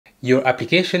Your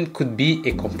application could be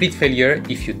a complete failure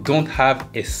if you don't have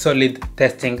a solid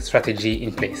testing strategy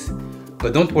in place.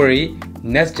 But don't worry,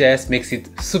 NestJS makes it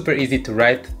super easy to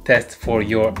write tests for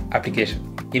your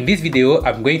application. In this video,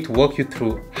 I'm going to walk you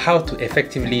through how to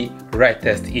effectively write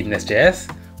tests in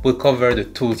NestJS. We'll cover the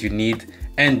tools you need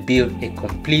and build a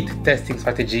complete testing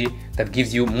strategy that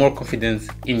gives you more confidence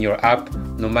in your app,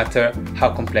 no matter how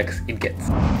complex it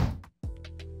gets.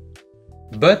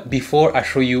 But before I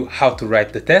show you how to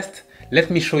write the test, let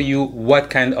me show you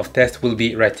what kind of test we'll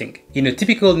be writing. In a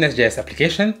typical NestJS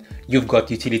application, you've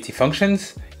got utility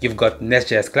functions, you've got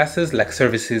NestJS classes like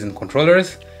services and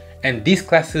controllers, and these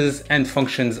classes and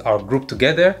functions are grouped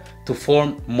together to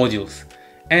form modules.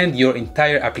 And your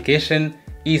entire application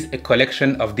is a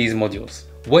collection of these modules.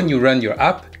 When you run your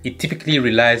app, it typically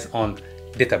relies on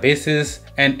databases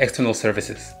and external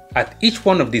services. At each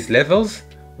one of these levels,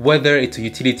 whether it's a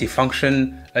utility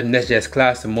function, a NestJS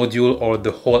class, a module, or the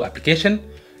whole application,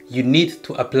 you need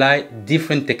to apply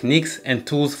different techniques and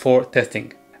tools for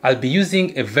testing. I'll be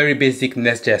using a very basic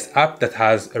NestJS app that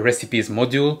has a recipes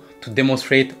module to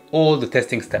demonstrate all the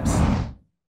testing steps.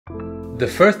 The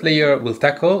first layer we'll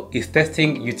tackle is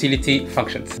testing utility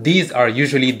functions. These are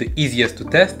usually the easiest to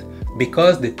test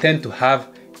because they tend to have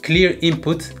clear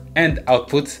inputs and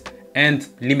outputs and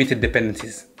limited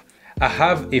dependencies. I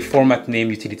have a format name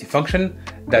utility function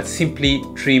that simply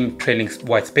trim trailing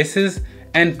white spaces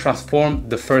and transform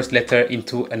the first letter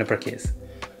into an uppercase.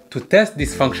 To test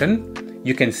this function,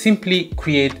 you can simply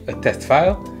create a test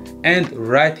file and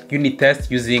write unit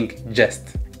tests using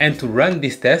jest. And to run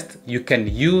this test, you can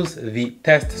use the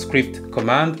test script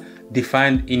command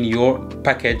defined in your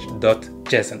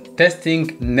package.json.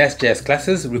 Testing NestJS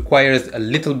classes requires a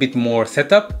little bit more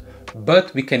setup,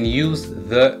 but we can use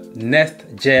the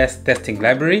NestJS testing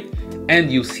library,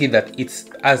 and you see that it's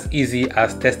as easy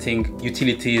as testing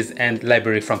utilities and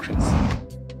library functions.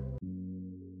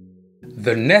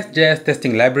 The NestJS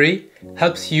testing library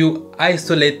helps you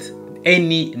isolate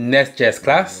any NestJS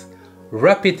class,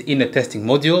 wrap it in a testing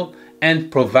module, and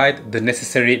provide the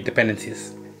necessary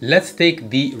dependencies. Let's take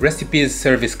the recipes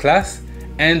service class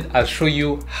and I'll show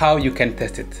you how you can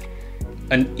test it.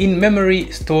 An in-memory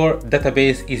store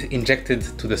database is injected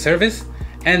to the service,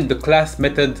 and the class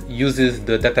method uses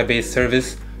the database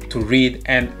service to read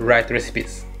and write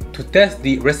recipes. To test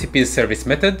the recipes service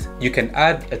method, you can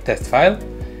add a test file,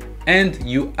 and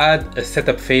you add a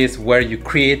setup phase where you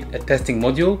create a testing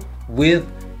module with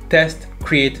test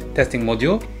create testing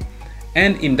module,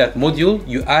 and in that module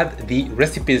you add the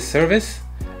recipes service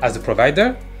as a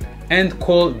provider and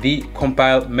call the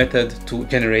compile method to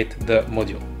generate the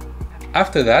module.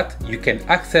 After that, you can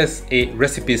access a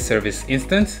recipes service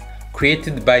instance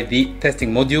created by the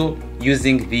testing module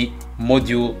using the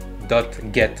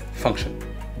module.get function.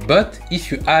 But if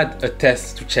you add a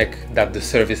test to check that the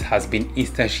service has been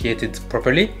instantiated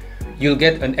properly, you'll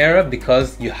get an error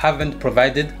because you haven't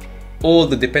provided all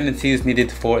the dependencies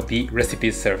needed for the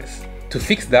recipes service. To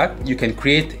fix that, you can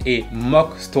create a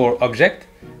mock store object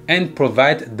and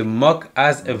provide the mock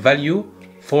as a value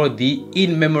for the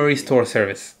in-memory store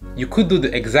service. You could do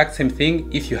the exact same thing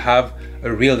if you have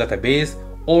a real database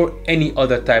or any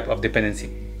other type of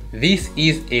dependency. This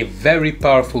is a very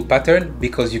powerful pattern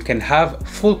because you can have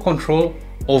full control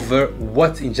over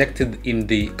what's injected in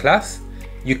the class.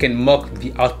 You can mock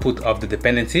the output of the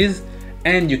dependencies,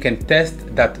 and you can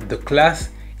test that the class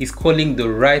is calling the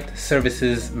right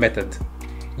services method.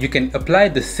 You can apply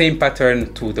the same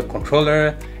pattern to the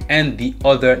controller and the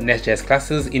other NestJS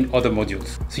classes in other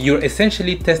modules. So you're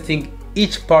essentially testing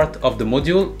each part of the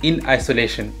module in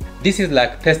isolation. This is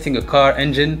like testing a car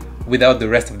engine without the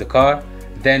rest of the car,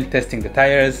 then testing the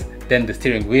tires, then the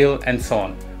steering wheel, and so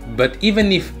on. But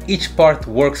even if each part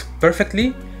works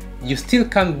perfectly, you still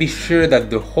can't be sure that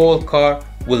the whole car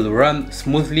will run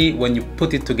smoothly when you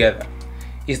put it together.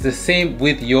 It's the same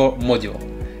with your module.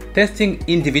 Testing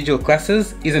individual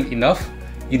classes isn't enough.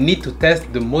 You need to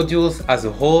test the modules as a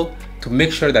whole to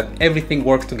make sure that everything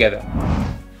works together.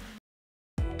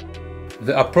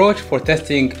 The approach for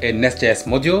testing a NestJS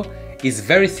module is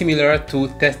very similar to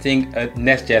testing a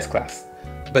NestJS class.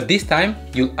 But this time,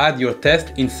 you'll add your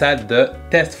test inside the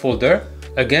test folder.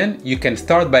 Again, you can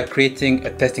start by creating a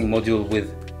testing module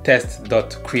with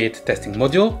test.create testing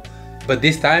module, but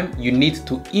this time you need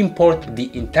to import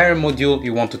the entire module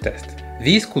you want to test.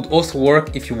 This could also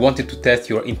work if you wanted to test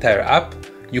your entire app.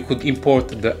 You could import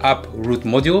the app root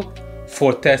module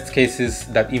for test cases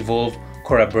that involve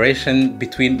collaboration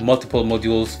between multiple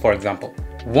modules, for example.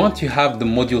 Once you have the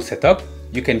module set up,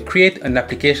 you can create an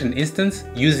application instance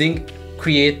using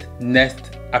create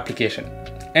nest application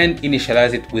and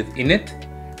initialize it with init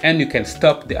and you can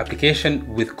stop the application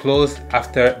with close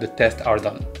after the tests are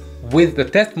done. With the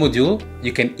test module,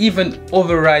 you can even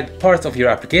override parts of your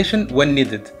application when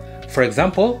needed. For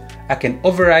example, I can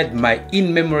override my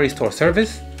in-memory store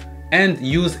service and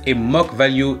use a mock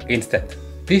value instead.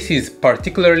 This is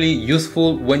particularly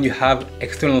useful when you have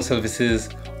external services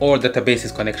or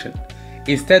databases connection.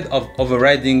 Instead of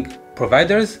overriding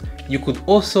providers, you could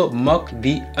also mock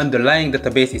the underlying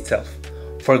database itself.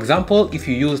 For example, if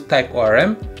you use type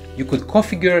ORM, you could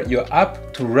configure your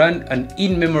app to run an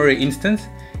in-memory instance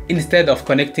instead of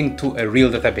connecting to a real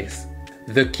database.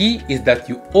 The key is that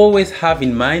you always have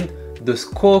in mind the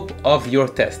scope of your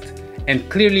test and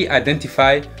clearly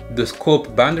identify the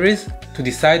scope boundaries to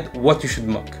decide what you should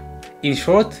mock. In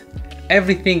short,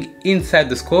 everything inside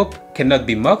the scope cannot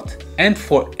be mocked, and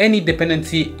for any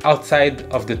dependency outside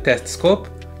of the test scope,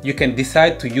 you can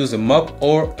decide to use a mock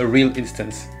or a real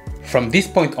instance. From this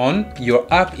point on,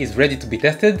 your app is ready to be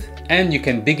tested, and you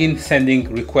can begin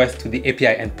sending requests to the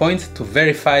API endpoints to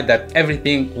verify that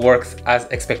everything works as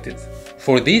expected.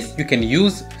 For this, you can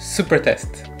use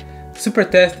Supertest.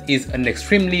 Supertest is an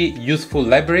extremely useful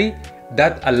library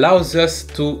that allows us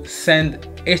to send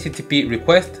HTTP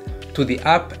requests to the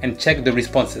app and check the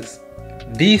responses.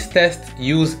 These tests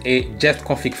use a jest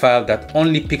config file that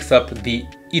only picks up the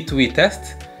E2E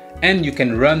test, and you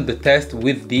can run the test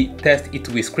with the test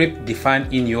E2E script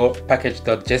defined in your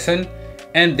package.json,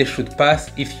 and they should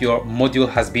pass if your module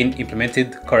has been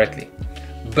implemented correctly.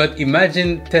 But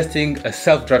imagine testing a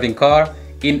self-driving car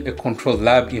in a controlled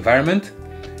lab environment.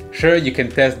 Sure, you can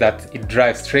test that it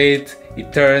drives straight,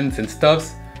 it turns and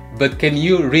stops, but can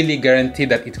you really guarantee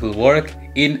that it will work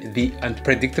in the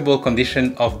unpredictable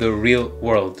condition of the real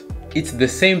world? It's the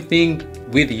same thing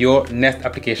with your Nest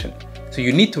application. So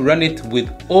you need to run it with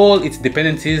all its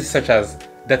dependencies such as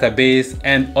database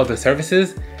and other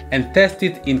services, and test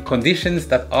it in conditions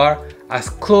that are as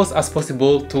close as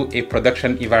possible to a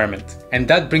production environment. And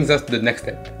that brings us to the next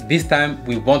step. This time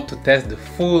we want to test the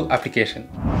full application.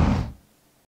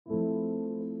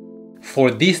 For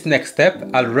this next step,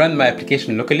 I'll run my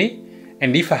application locally,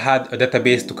 and if I had a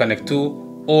database to connect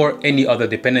to or any other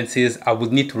dependencies, I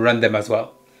would need to run them as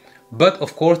well. But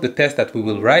of course, the test that we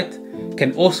will write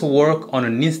can also work on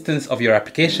an instance of your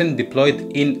application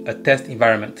deployed in a test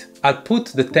environment. I'll put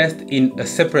the test in a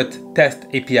separate test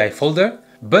API folder,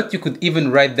 but you could even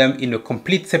write them in a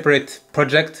complete separate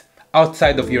project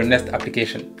outside of your Nest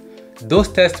application. Those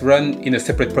tests run in a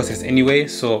separate process anyway,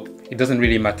 so it doesn't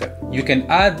really matter. You can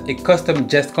add a custom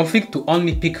jest config to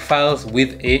only pick files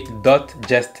with a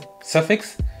 .jest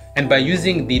suffix, and by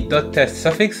using the .test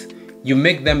suffix, you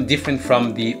make them different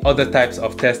from the other types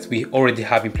of tests we already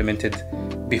have implemented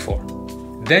before.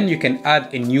 Then you can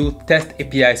add a new test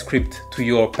API script to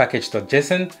your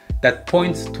package.json that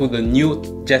points to the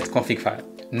new jest config file.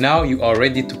 Now you are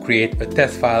ready to create a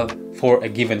test file for a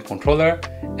given controller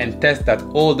and test that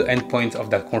all the endpoints of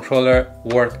that controller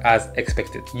work as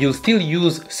expected. You'll still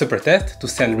use Supertest to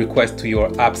send requests to your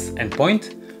app's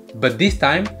endpoint, but this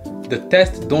time the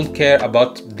tests don't care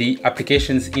about the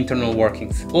application's internal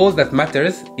workings. All that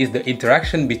matters is the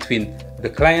interaction between the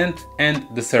client and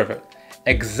the server,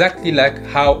 exactly like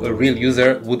how a real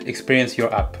user would experience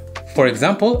your app. For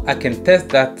example, I can test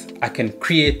that I can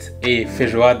create a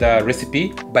feijoada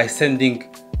recipe by sending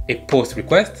a post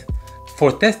request.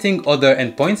 For testing other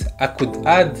endpoints, I could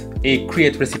add a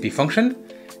create recipe function,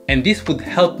 and this would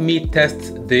help me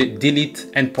test the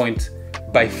delete endpoint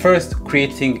by first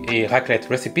creating a raclette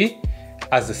recipe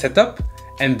as a setup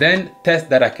and then test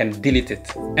that I can delete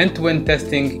it. End-to-end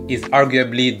testing is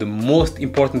arguably the most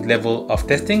important level of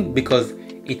testing because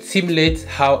it simulates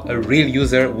how a real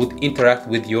user would interact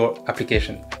with your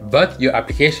application. But your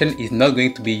application is not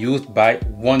going to be used by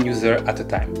one user at a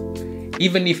time.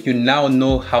 Even if you now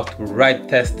know how to write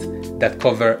tests that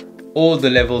cover all the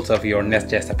levels of your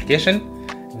NestJS application,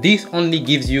 this only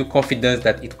gives you confidence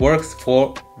that it works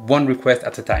for one request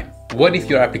at a time. What if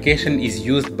your application is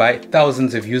used by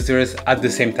thousands of users at the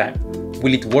same time?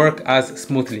 Will it work as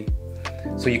smoothly?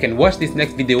 So you can watch this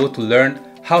next video to learn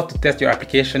how to test your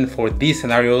application for these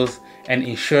scenarios and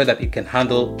ensure that it can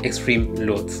handle extreme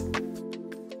loads.